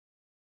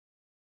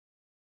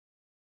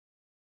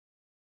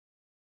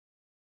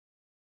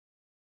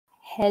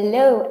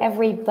Hello,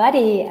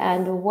 everybody,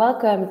 and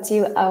welcome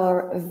to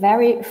our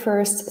very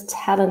first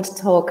Talent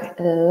Talk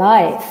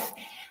live.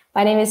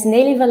 My name is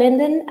Nelly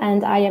Verlinden,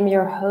 and I am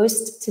your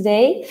host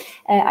today.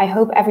 I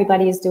hope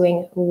everybody is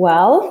doing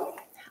well.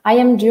 I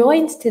am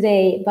joined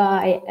today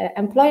by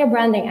employer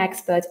branding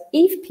expert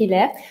Yves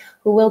Pilet,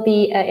 who will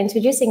be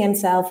introducing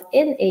himself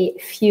in a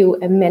few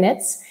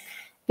minutes.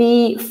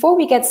 Before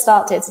we get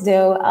started,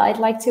 though, I'd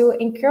like to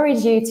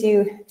encourage you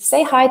to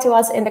say hi to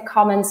us in the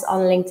comments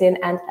on LinkedIn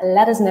and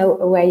let us know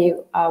where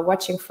you are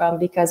watching from,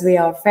 because we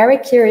are very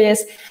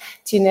curious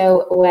to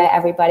know where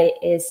everybody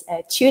is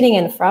tuning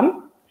in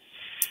from.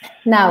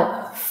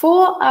 Now,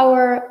 for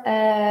our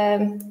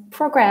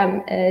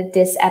program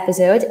this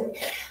episode,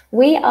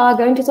 we are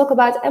going to talk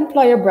about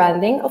employer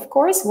branding, of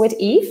course, with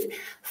Yves.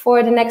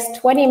 For the next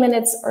 20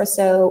 minutes or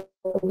so,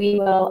 we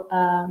will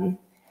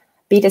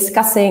be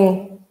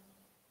discussing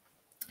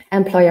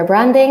employer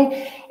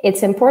branding,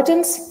 its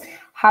importance,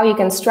 how you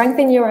can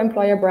strengthen your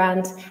employer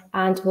brand,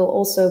 and we'll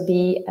also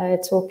be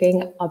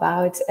talking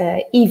about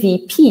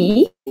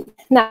EVP.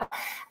 Now,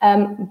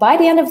 by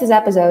the end of this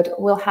episode,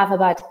 we'll have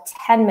about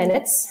 10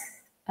 minutes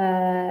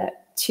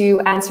to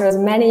answer as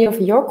many of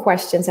your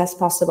questions as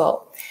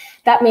possible.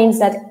 That means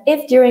that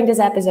if during this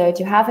episode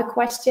you have a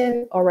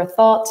question or a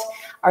thought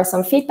or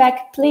some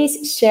feedback,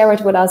 please share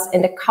it with us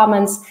in the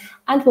comments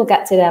and we'll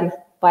get to them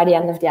by the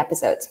end of the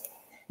episode.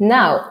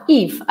 Now,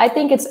 Yves, I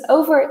think it's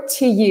over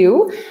to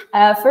you.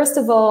 First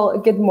of all,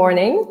 good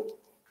morning.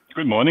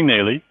 Good morning,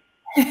 Nelly.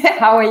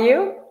 How are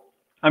you?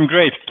 I'm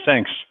great,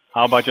 thanks.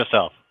 How about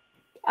yourself?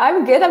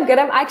 I'm good.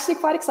 I'm actually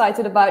quite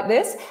excited about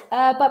this.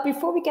 But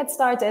before we get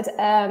started,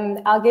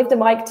 I'll give the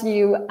mic to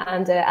you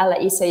and I'll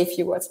let you say a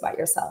few words about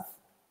yourself.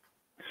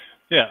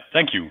 Yeah,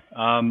 thank you.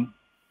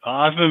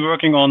 I've been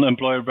working on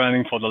employer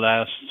branding for the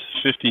last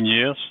 15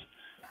 years.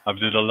 I've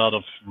did a lot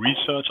of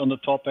research on the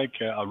topic.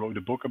 I wrote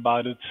a book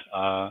about it.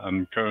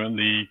 I'm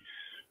currently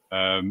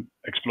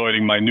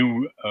exploiting my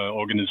new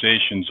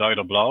organization,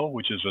 Zuiderblau,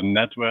 which is a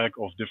network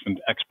of different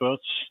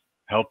experts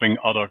helping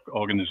other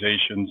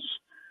organizations,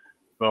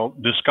 well,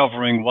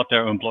 discovering what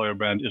their employer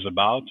brand is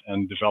about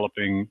and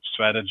developing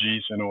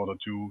strategies in order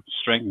to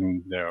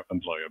strengthen their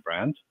employer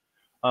brand.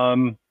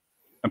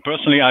 And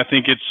personally, I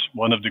think it's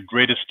one of the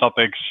greatest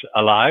topics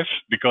alive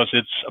because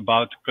it's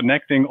about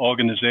connecting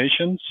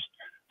organizations,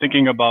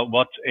 thinking about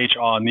what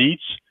HR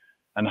needs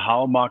and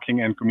how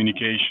marketing and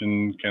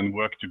communication can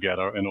work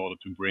together in order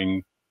to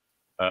bring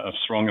a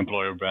strong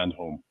employer brand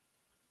home.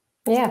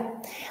 Yeah,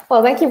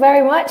 well, thank you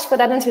very much for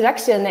that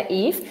introduction,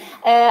 Yves.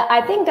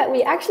 I think that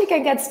we actually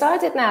can get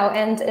started now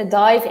and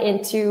dive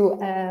into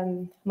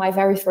my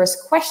very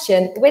first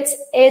question, which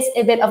is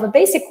a bit of a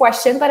basic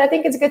question, but I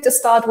think it's good to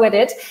start with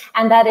it.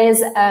 And that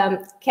is,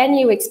 can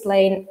you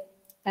explain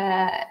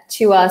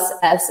to us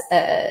as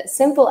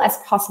simple as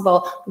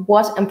possible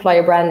what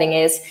employer branding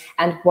is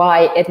and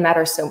why it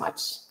matters so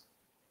much?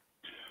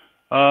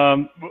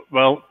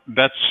 Well,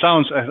 that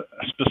sounds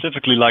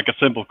specifically like a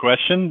simple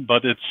question,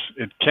 but it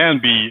can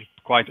be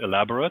quite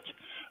elaborate.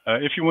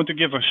 If you want to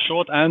give a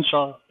short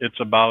answer, it's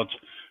about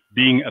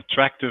being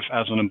attractive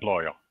as an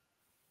employer.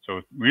 So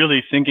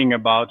really thinking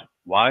about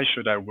why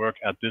should I work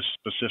at this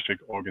specific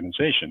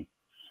organization,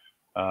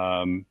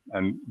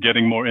 and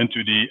getting more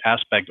into the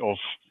aspect of,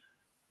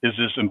 is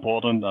this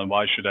important and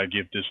why should I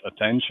give this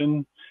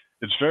attention?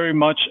 It's very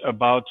much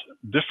about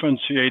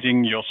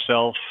differentiating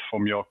yourself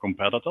from your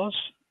competitors,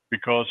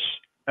 because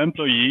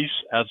employees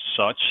as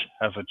such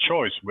have a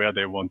choice where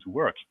they want to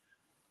work.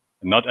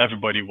 Not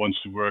everybody wants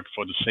to work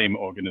for the same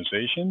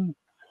organization.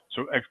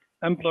 So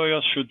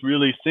employers should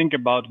really think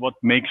about what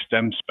makes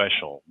them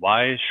special.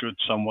 Why should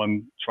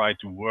someone try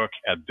to work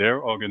at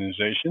their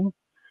organization?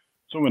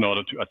 So in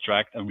order to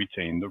attract and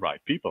retain the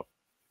right people.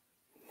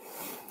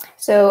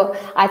 So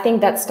I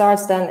think that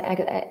starts then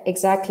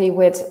exactly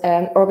with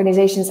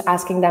organizations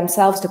asking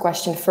themselves the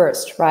question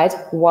first, right?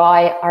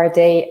 Why are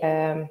they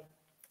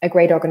a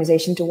great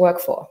organization to work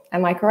for?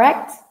 Am I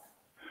correct?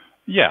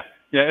 Yeah,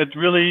 it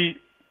really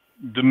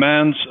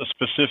demands a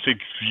specific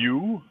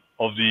view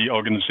of the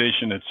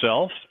organization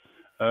itself.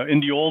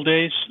 In the old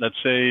days,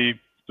 let's say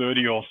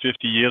 30 or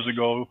 50 years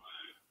ago,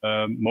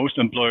 most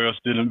employers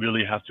didn't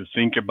really have to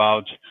think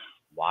about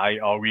why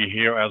are we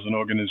here as an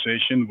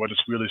organization, what is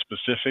really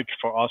specific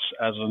for us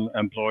as an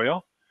employer,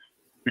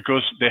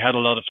 because they had a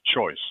lot of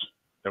choice.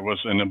 There was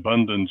an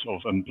abundance of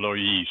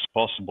employees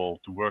possible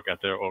to work at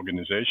their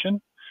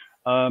organization.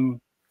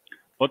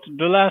 But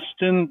the last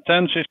 10,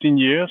 15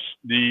 years,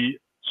 the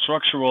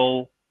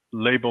structural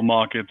labor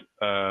market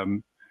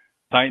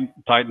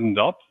tightened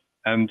up,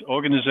 and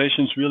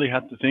organizations really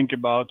had to think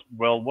about,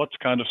 well, what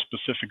kind of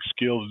specific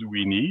skills do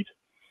we need?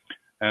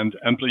 And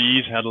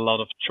employees had a lot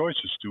of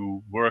choices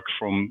to work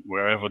from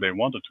wherever they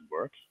wanted to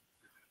work.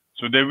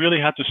 So they really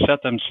had to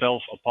set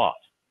themselves apart.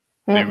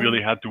 They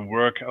really had to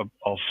work and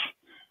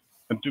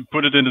to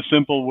put it in the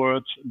simple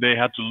words, they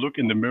had to look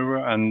in the mirror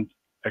and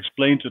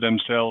explain to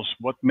themselves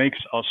what makes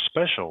us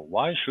special.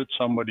 Why should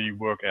somebody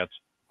work at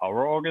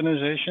our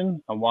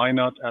organization and why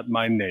not at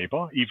my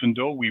neighbor, even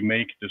though we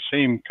make the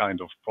same kind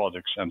of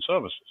products and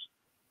services?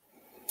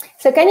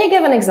 So can you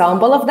give an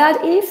example of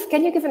that, Yves?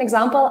 Can you give an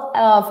example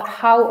of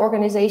how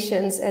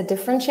organizations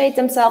differentiate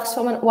themselves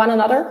from one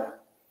another?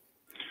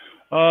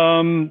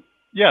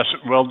 Yes,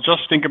 well,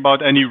 just think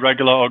about any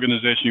regular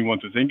organization you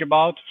want to think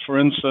about. For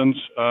instance,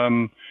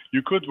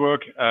 you could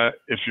work,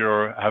 if you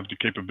have the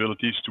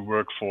capabilities to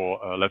work for,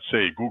 let's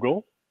say,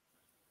 Google,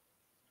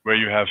 where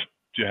you have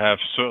to have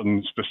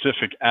certain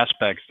specific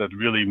aspects that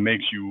really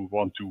makes you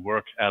want to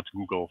work at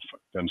Google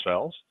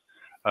themselves.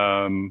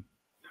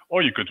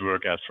 Or you could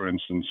work at, for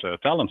instance,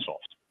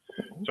 TalentSoft.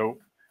 So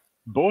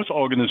both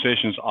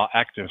organizations are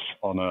active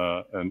on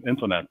an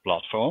internet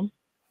platform.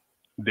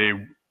 They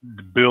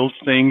build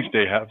things,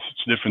 they have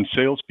different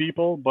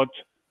salespeople, but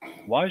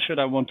why should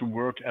I want to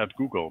work at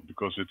Google?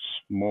 Because it's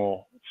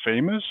more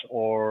famous,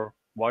 or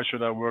why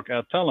should I work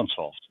at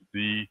TalentSoft?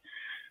 The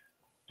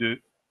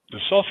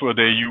software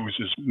they use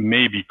is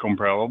maybe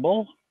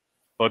comparable,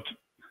 but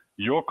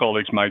your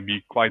colleagues might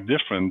be quite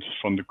different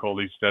from the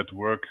colleagues that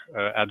work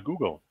at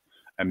Google.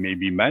 And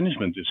maybe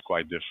management is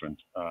quite different.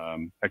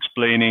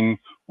 Explaining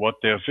what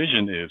their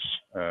vision is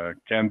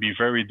can be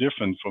very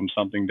different from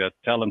something that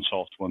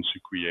TalentSoft wants to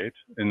create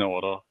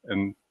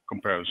in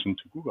comparison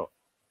to Google.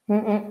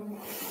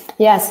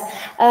 Yes.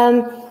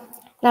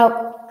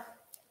 Now,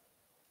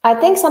 I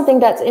think something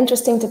that's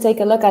interesting to take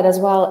a look at as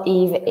well,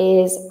 Yves,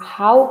 is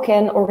how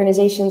can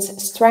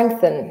organizations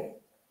strengthen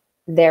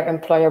their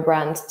employer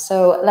brand?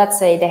 So let's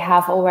say they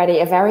have already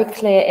a very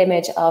clear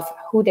image of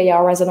who they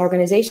are as an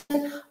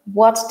organization,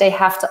 what they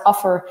have to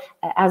offer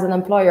as an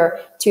employer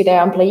to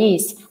their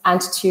employees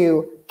and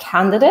to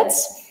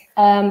candidates.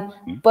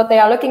 But they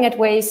are looking at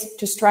ways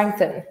to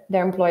strengthen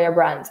their employer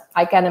brand.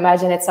 I can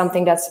imagine it's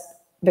something that's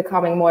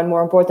becoming more and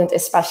more important,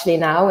 especially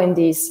now in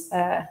these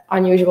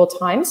unusual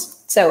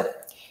times. So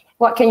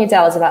what can you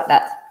tell us about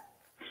that?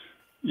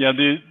 Yeah,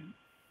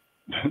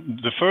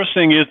 the first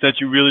thing is that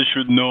you really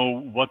should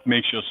know what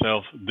makes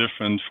yourself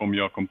different from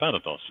your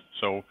competitors.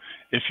 So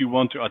if you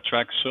want to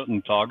attract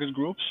certain target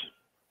groups,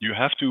 you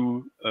have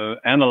to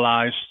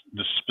analyze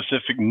the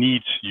specific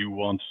needs you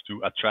want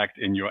to attract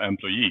in your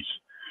employees.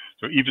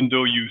 So even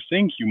though you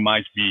think you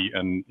might be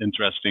an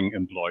interesting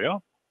employer,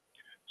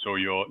 so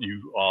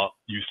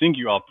you think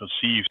you are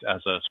perceived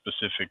as a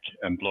specific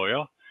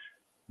employer,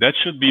 that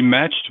should be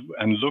matched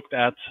and looked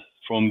at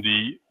from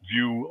the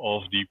view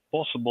of the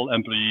possible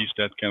employees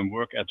that can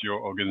work at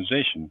your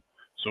organization.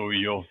 So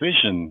your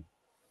vision,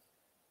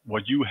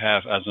 what you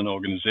have as an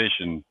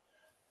organization,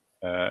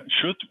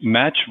 should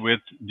match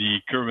with the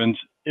current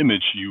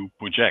image you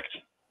project.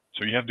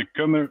 So you have the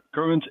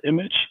current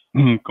image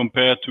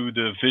compared to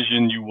the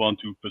vision you want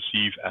to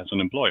perceive as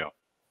an employer.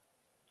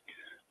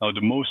 Now,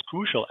 the most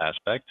crucial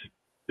aspect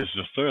is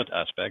the third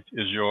aspect,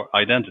 is your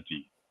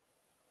identity.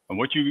 And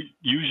what you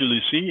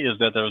usually see is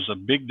that there's a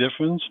big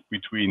difference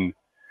between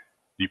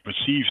the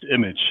perceived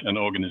image an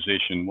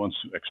organization wants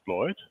to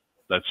exploit.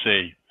 Let's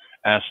say,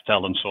 as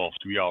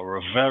TalentSoft, we are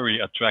a very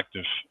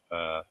attractive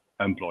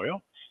employer.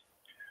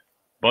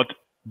 But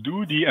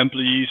do the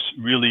employees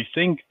really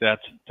think that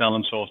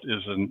TalentSoft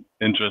is an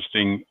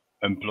interesting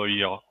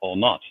employer or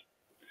not?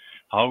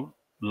 How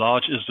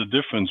large is the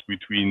difference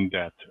between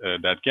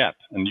that gap?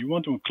 And you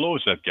want to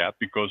close that gap,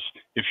 because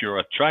if you're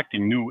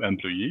attracting new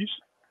employees,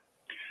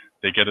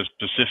 they get a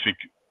specific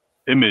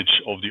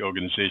image of the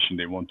organization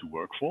they want to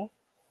work for.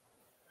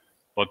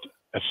 But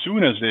as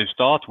soon as they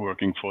start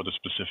working for the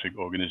specific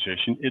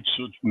organization, it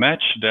should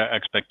match their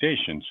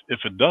expectations. If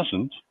it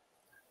doesn't,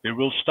 they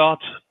will start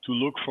to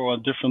look for a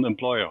different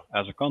employer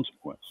as a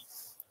consequence.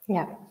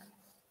 Yeah.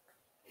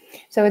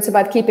 So it's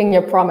about keeping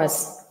your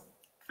promise,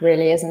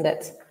 really, isn't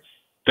it?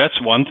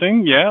 That's one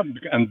thing, yeah.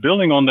 And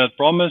building on that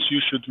promise, you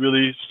should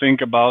really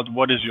think about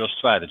what is your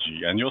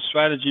strategy. And your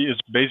strategy is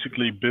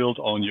basically built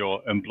on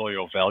your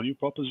employer value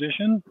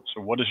proposition.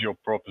 So what is your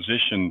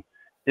proposition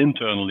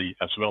internally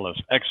as well as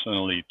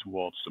externally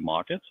towards the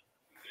market?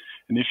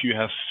 And if you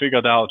have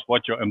figured out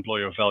what your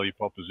employer value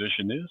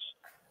proposition is,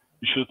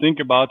 you should think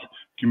about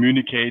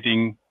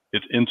communicating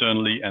it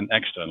internally and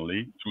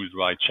externally through the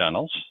right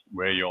channels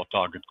where your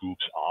target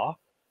groups are.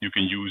 You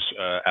can use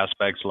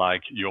aspects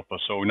like your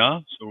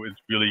persona, so it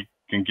really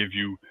can give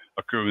you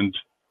a current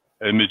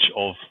image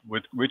of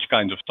which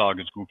kind of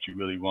target groups you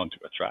really want to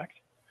attract.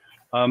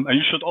 And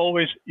you should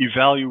always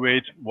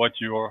evaluate what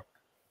your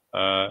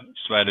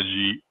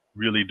strategy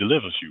really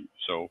delivers you.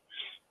 So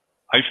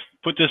I've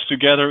put this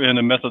together in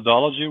a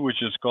methodology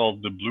which is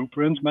called the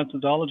blueprint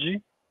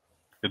methodology.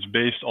 It's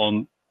based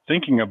on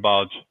thinking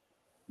about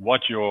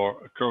what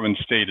your current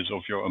status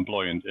of your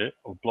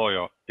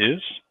employer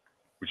is,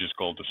 which is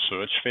called the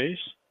search phase.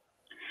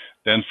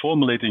 Then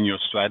formulating your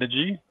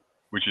strategy,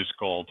 which is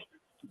called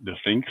the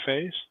think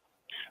phase.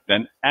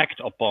 Then act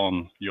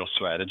upon your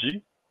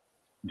strategy,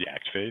 the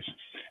act phase,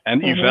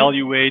 and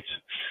evaluate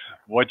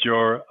what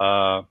your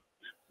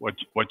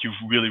what you've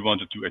really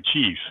wanted to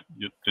achieve,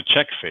 the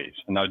check phase.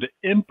 And now the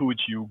input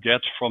you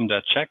get from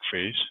that check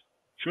phase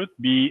should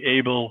be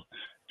able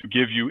to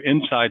give you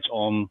insights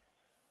on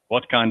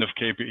what kind of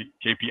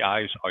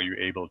KPIs are you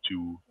able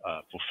to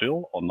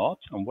fulfill or not,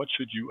 and what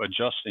should you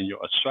adjust in your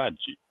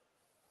strategy.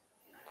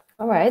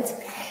 All right.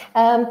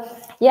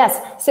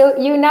 Yes. So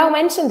you now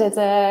mentioned it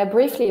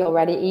briefly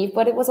already, Yves,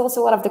 but it was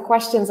also one of the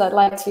questions I'd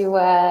like to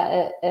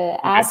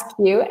ask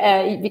you,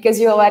 because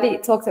you already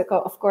talked,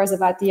 of course,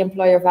 about the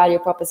employer value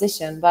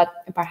proposition, but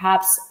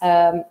perhaps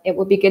it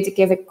would be good to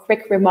give a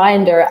quick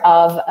reminder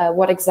of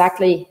what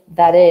exactly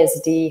that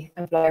is, the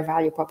employer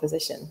value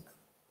proposition.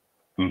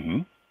 Mm-hmm.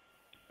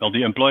 Well,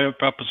 the employer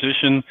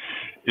proposition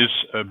is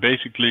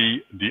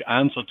basically the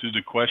answer to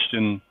the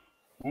question,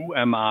 who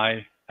am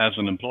I as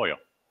an employer?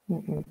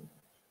 Mm-hmm.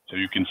 So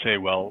you can say,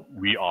 well,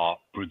 we are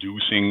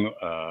producing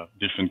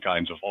different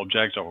kinds of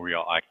objects, or we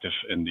are active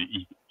in the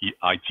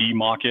IT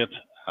market.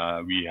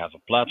 We have a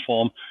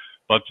platform,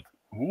 but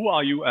who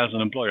are you as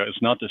an employer?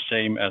 It's not the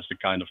same as the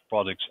kind of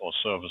products or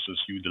services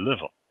you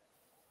deliver.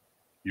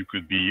 You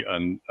could be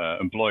an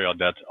employer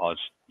that is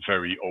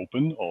very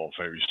open or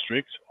very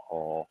strict,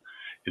 or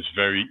is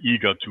very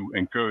eager to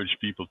encourage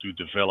people to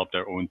develop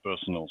their own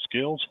personal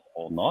skills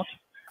or not.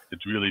 It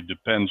really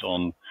depends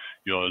on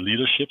your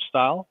leadership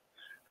style.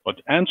 But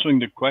answering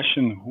the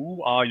question,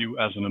 who are you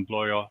as an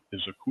employer,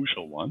 is a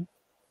crucial one.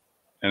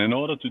 And in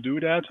order to do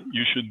that,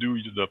 you should do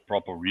the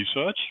proper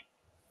research,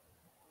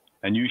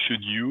 and you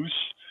should use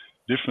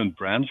different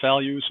brand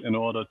values in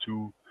order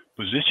to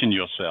position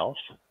yourself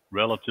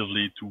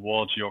relatively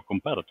towards your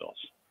competitors.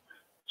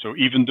 So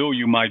even though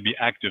you might be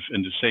active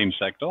in the same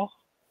sector,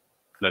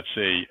 let's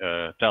say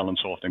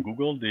TalentSoft and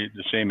Google,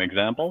 the same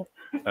example,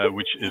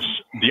 which is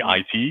the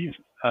IT.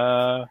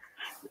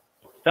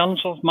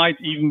 TalentSoft might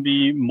even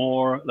be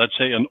more, let's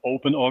say, an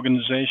open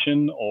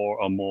organization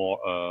or a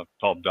more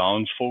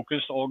top-down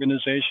focused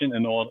organization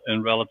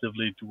and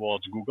relatively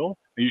towards Google.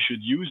 And you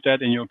should use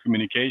that in your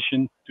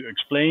communication to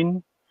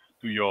explain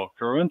to your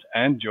current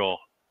and your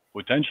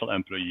potential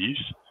employees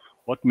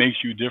what makes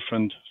you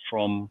different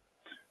from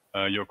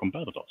your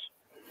competitors.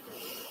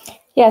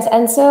 Yes,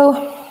 and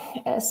so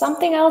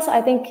something else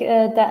I think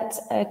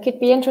that could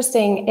be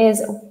interesting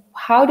is,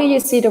 how do you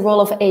see the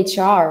role of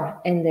HR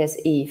in this,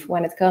 Yves,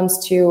 when it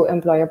comes to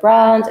employer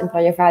brand,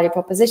 employer value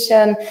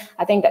proposition?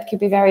 I think that could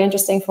be very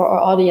interesting for our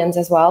audience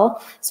as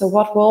well. So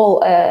what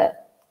role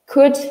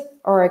could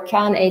or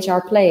can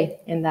HR play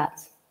in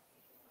that?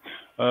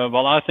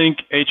 Well, I think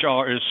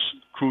HR is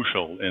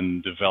crucial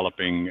in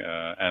developing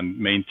and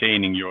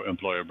maintaining your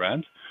employer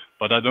brand.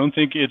 But I don't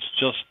think it's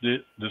just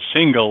the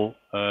single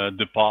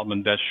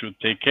department that should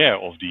take care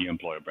of the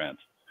employer brand.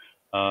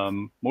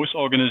 Most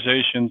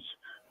organizations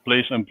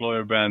place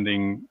employer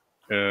branding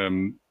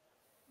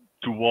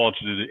towards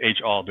the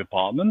HR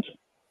department.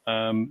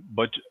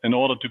 But in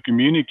order to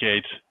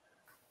communicate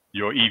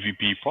your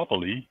EVP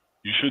properly,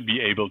 you should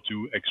be able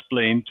to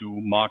explain to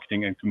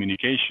marketing and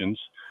communications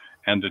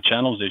and the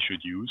channels they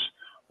should use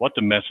what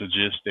the message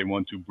is they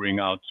want to bring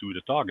out to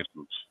the target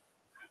groups.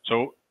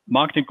 So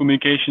marketing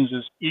communications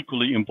is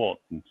equally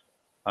important.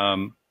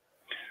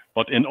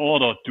 But in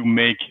order to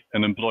make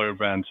an employer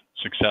brand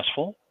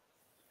successful,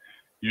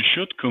 you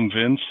should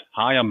convince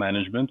higher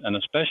management and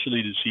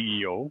especially the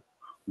CEO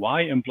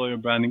why employer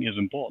branding is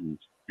important.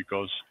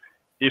 Because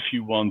if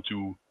you want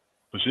to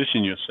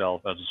position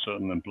yourself as a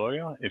certain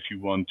employer, if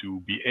you want to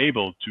be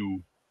able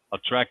to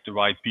attract the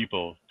right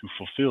people to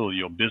fulfill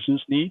your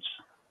business needs,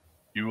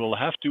 you will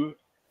have to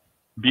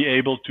be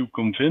able to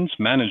convince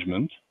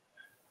management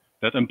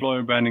that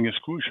employer branding is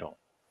crucial.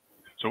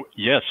 So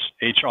yes,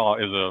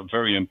 HR is a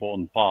very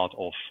important part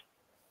of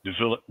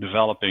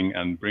developing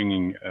and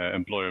bringing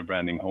employer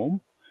branding home,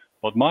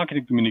 but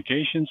marketing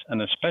communications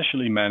and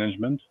especially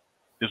management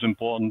is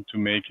important to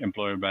make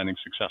employer branding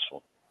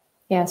successful.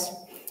 Yes.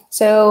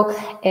 So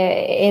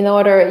in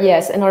order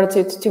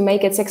to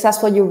make it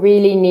successful, you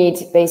really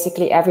need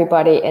basically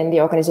everybody in the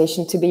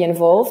organization to be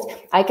involved.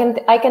 I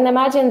can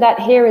imagine that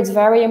here it's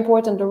very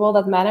important the role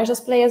that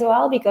managers play as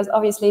well, because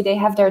obviously they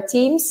have their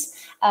teams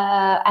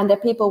and the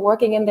people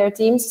working in their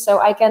teams. So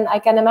I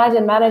can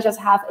imagine managers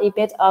have a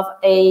bit of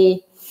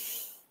a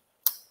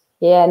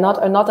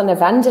not an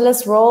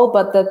evangelist role,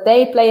 but that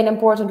they play an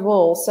important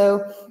role.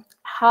 So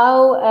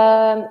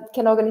how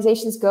can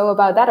organizations go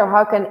about that, or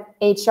how can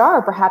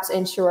HR perhaps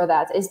ensure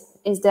that?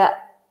 Is that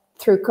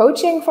through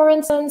coaching, for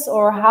instance,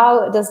 or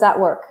how does that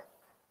work?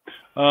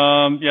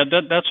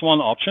 That's one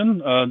option.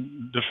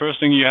 The first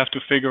thing you have to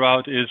figure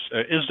out is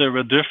there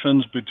a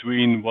difference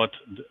between what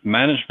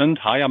management,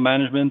 higher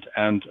management,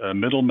 and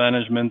middle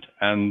management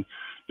and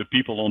the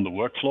people on the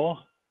work floor,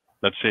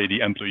 let's say the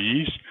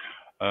employees,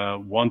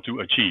 want to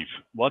achieve?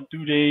 What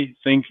do they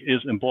think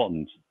is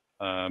important?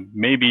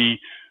 Maybe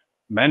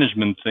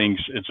management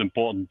thinks it's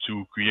important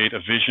to create a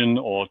vision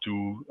or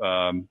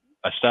to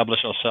establish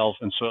ourselves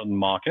in certain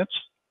markets.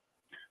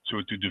 So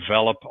to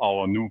develop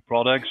our new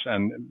products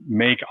and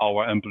make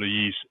our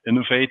employees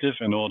innovative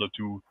in order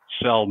to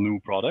sell new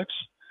products.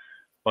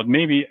 But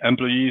maybe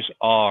employees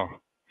are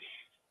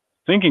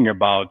thinking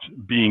about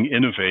being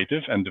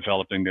innovative and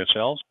developing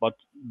themselves, but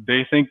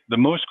they think the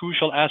most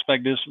crucial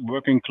aspect is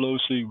working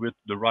closely with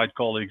the right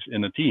colleagues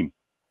in a team.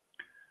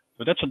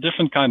 So that's a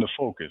different kind of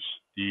focus.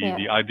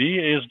 The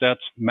idea is that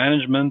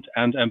management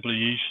and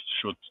employees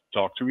should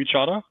talk to each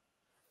other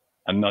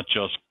and not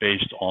just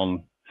based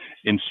on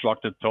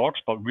instructed talks,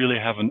 but really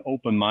have an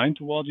open mind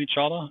towards each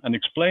other and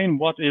explain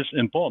what is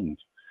important.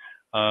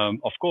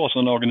 Of course,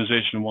 an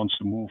organization wants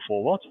to move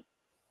forward,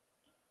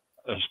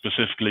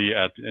 specifically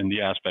in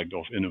the aspect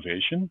of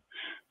innovation,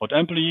 but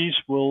employees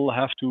will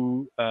have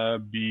to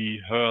be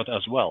heard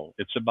as well.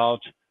 It's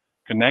about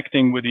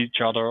connecting with each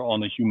other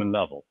on a human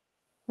level.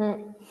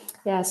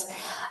 Yes.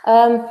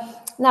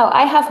 Now,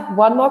 I have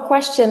one more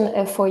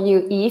question for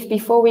you, Yves,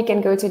 before we can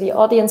go to the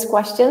audience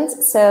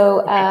questions.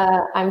 So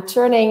I'm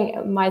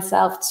turning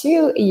myself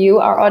to you,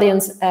 our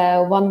audience,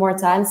 one more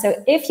time. So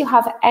if you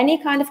have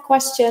any kind of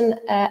question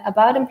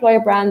about employer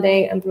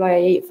branding,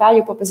 employee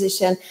value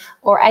proposition,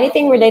 or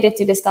anything related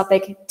to this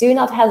topic, do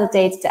not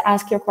hesitate to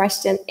ask your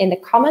question in the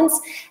comments.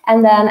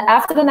 And then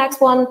after the next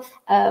one,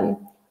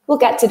 we'll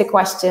get to the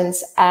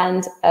questions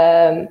and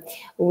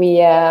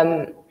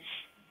we'll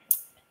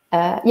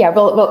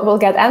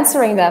get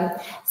answering them.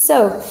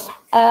 So,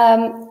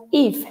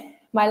 Yves,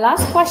 my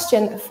last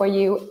question for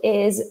you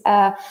is,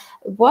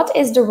 what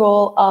is the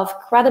role of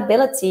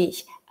credibility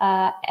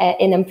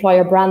in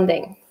employer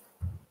branding?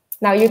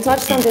 Now, you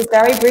touched on this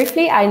very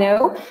briefly, I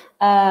know,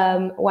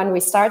 when we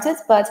started,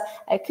 but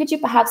could you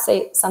perhaps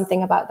say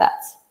something about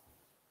that?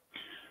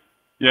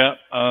 Yeah,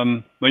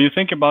 when you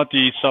think about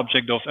the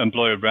subject of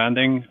employer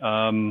branding,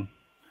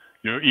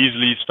 you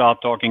easily start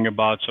talking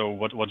about, so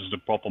what is the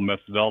proper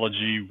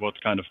methodology,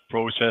 what kind of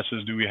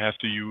processes do we have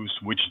to use,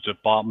 which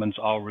departments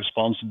are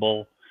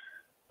responsible,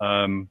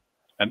 and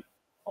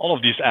all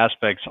of these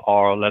aspects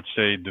are, let's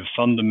say, the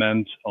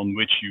fundament on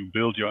which you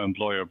build your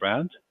employer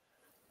brand.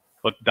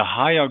 But the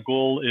higher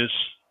goal is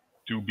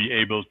to be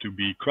able to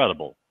be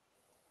credible.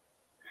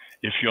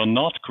 If you're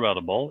not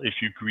credible, if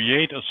you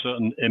create a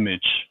certain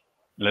image,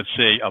 let's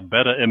say a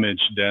better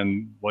image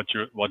than what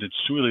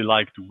it's truly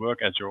like to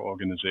work at your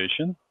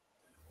organization,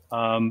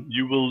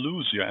 you will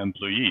lose your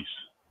employees.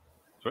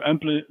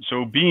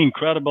 So being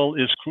credible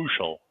is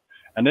crucial,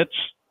 and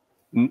it's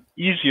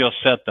easier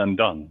said than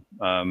done.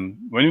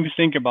 When we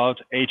think about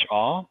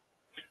HR,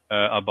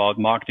 about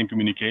marketing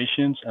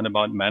communications, and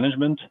about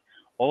management,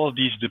 all of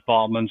these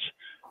departments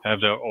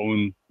have their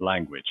own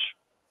language,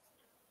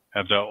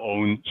 have their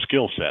own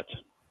skill set,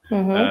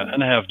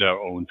 and have their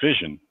own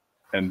vision.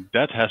 And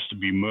that has to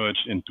be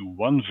merged into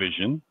one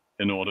vision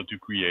in order to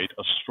create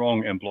a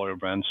strong employer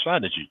brand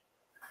strategy.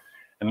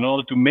 And in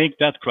order to make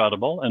that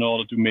credible, in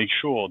order to make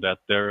sure that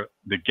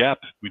the gap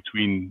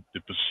between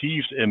the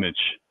perceived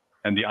image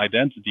and the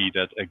identity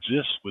that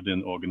exists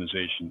within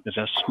organization is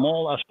as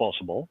small as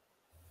possible,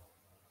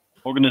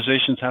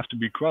 organizations have to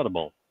be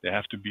credible. They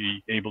have to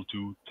be able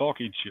to talk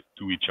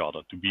to each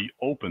other, to be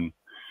open,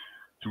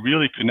 to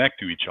really connect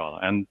to each other.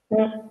 And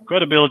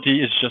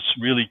credibility is just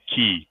really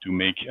key to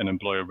make an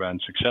employer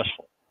brand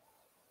successful.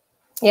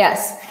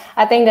 Yes,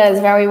 I think that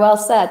is very well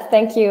said.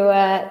 Thank you,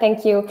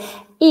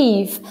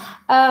 Yves.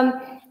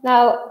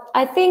 Now,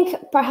 I think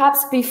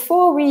perhaps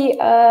before we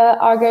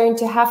are going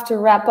to have to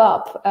wrap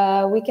up,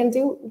 we can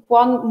do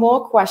one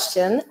more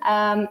question,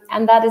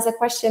 and that is a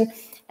question.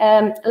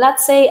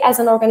 Let's say as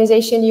an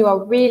organization, you are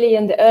really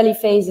in the early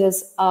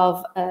phases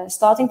of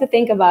starting to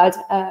think about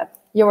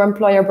your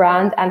employer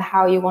brand and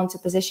how you want to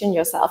position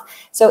yourself.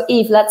 So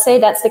Yves, let's say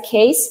that's the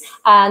case,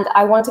 and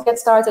I want to get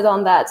started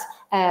on that.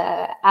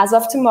 As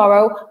of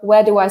tomorrow,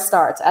 where do I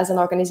start as an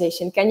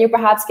organization? Can you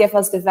perhaps give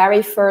us the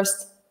very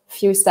first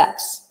few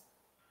steps?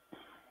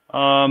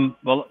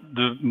 Well,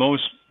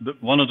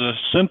 one of the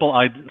simple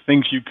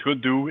things you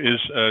could do is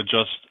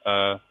just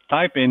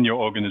type in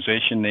your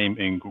organization name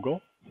in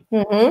Google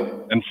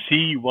and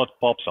see what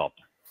pops up.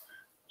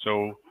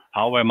 So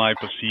how am I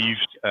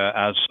perceived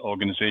as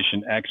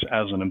organization X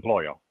as an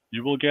employer?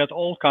 You will get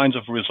all kinds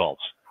of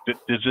results.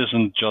 This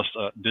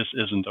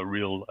isn't a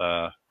real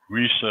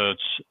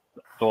research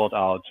thought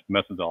out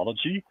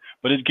methodology,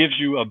 but it gives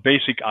you a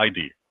basic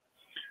idea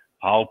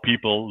how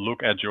people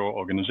look at your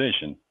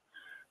organization.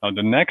 Now,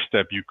 the next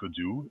step you could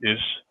do is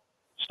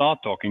start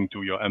talking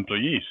to your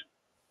employees.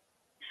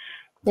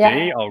 Yeah.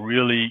 They are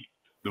really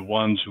the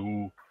ones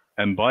who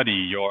embody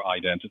your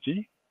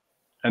identity,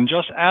 and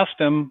just ask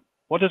them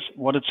what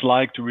it's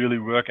like to really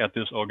work at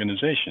this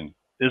organization.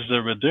 Is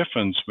there a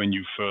difference when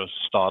you first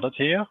started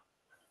here,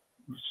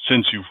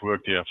 since you've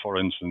worked here, for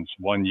instance,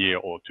 1 year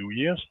or 2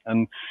 years?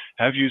 And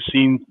have you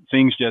seen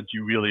things that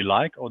you really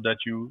like or that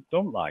you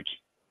don't like?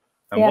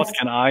 And yes, what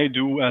can I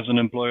do as an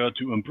employer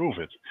to improve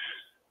it?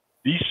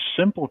 These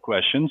simple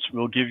questions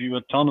will give you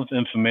a ton of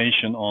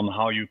information on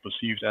how you're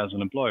perceived as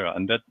an employer,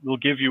 and that will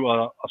give you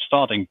a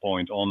starting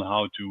point on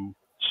how to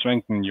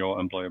strengthen your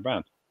employer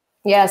brand.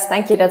 Yes,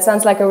 thank you. That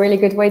sounds like a really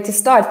good way to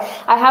start.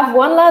 I have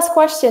one last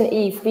question,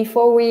 Yves,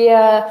 before we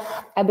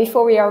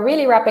are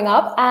really wrapping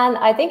up, and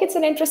I think it's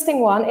an interesting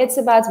one. It's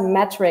about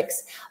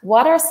metrics.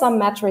 What are some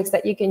metrics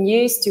that you can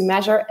use to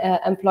measure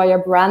employer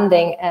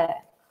branding?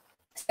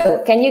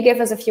 So can you give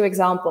us a few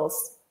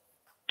examples?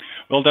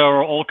 Well, there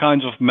are all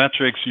kinds of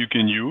metrics you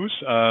can use.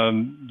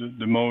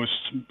 The most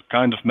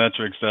kind of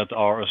metrics that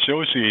are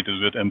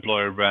associated with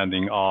employer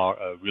branding are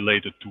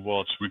related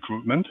towards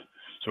recruitment.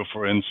 So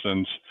for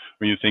instance,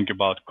 when you think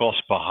about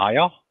cost per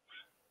hire,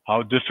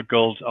 how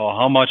difficult or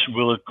how much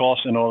will it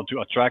cost in order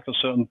to attract a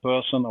certain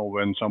person or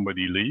when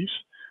somebody leaves.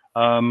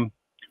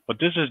 But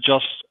this is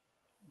just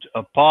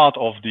a part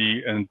of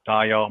the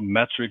entire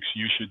metrics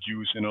you should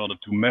use in order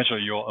to measure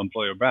your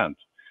employer brand,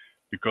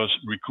 because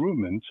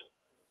recruitment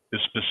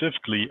is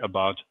specifically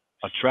about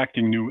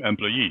attracting new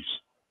employees,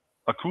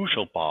 a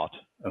crucial part,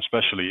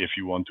 especially if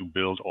you want to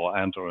build or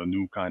enter a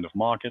new kind of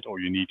market or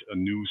you need a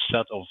new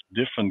set of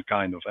different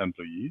kind of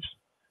employees.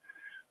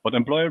 But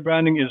employer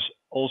branding is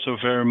also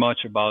very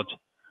much about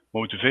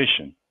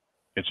motivation.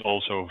 It's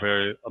also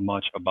very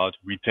much about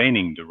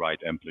retaining the right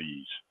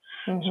employees.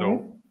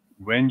 So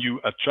when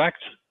you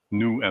attract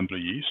new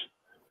employees,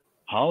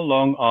 how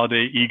long are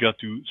they eager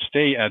to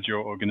stay at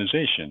your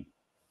organization?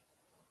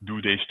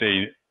 Do they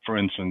stay, for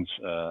instance,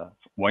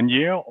 1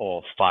 year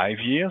or 5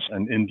 years?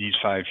 And in these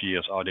 5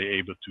 years, are they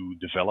able to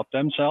develop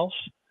themselves?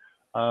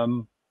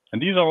 And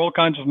these are all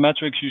kinds of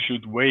metrics you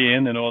should weigh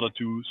in order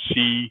to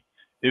see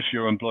if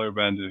your employer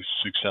brand is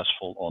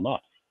successful or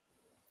not.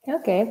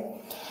 Okay.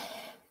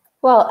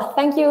 Well,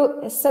 thank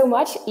you so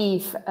much,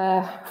 Yves,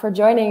 for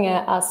joining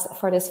us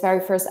for this very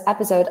first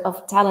episode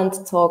of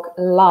Talent Talk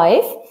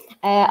Live.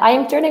 I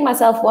am turning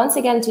myself once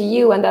again to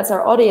you, and that's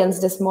our audience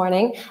this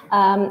morning,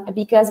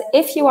 because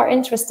if you are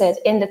interested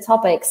in the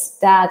topics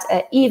that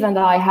Yves and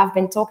I have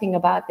been talking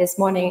about this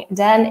morning,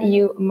 then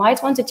you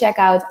might want to check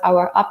out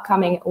our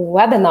upcoming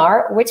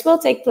webinar, which will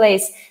take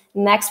place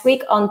next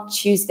week on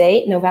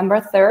Tuesday, November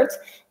 3rd,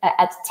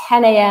 at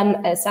 10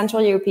 a.m.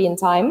 Central European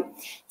time.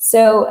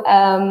 So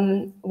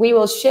we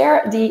will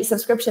share the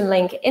subscription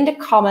link in the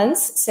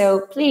comments.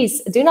 So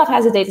please do not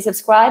hesitate to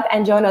subscribe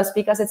and join us,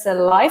 because it's a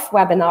live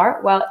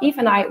webinar. Well, Yves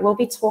and I will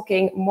be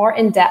talking more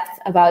in depth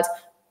about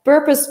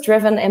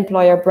purpose-driven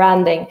employer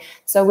branding.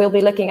 So we'll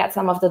be looking at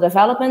some of the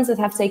developments that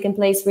have taken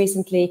place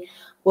recently.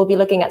 We'll be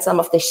looking at some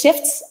of the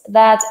shifts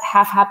that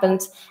have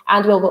happened,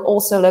 and we'll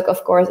also look,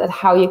 of course, at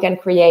how you can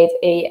create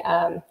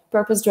a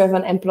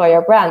purpose-driven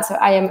employer brand. So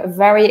I am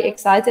very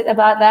excited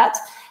about that.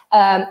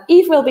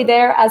 Yves will be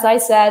there, as I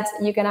said.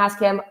 You can ask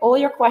him all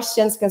your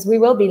questions because we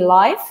will be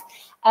live.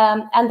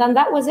 And then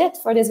that was it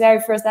for this very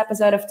first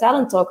episode of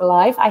Talent Talk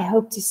Live. I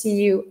hope to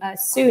see you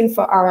soon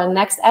for our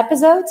next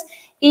episode.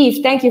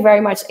 Yves, thank you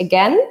very much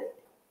again.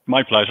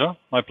 My pleasure.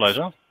 My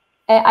pleasure.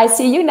 I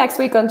see you next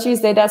week on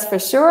Tuesday, that's for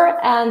sure.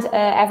 And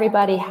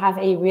everybody have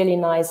a really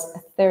nice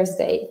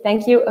Thursday.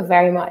 Thank you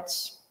very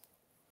much.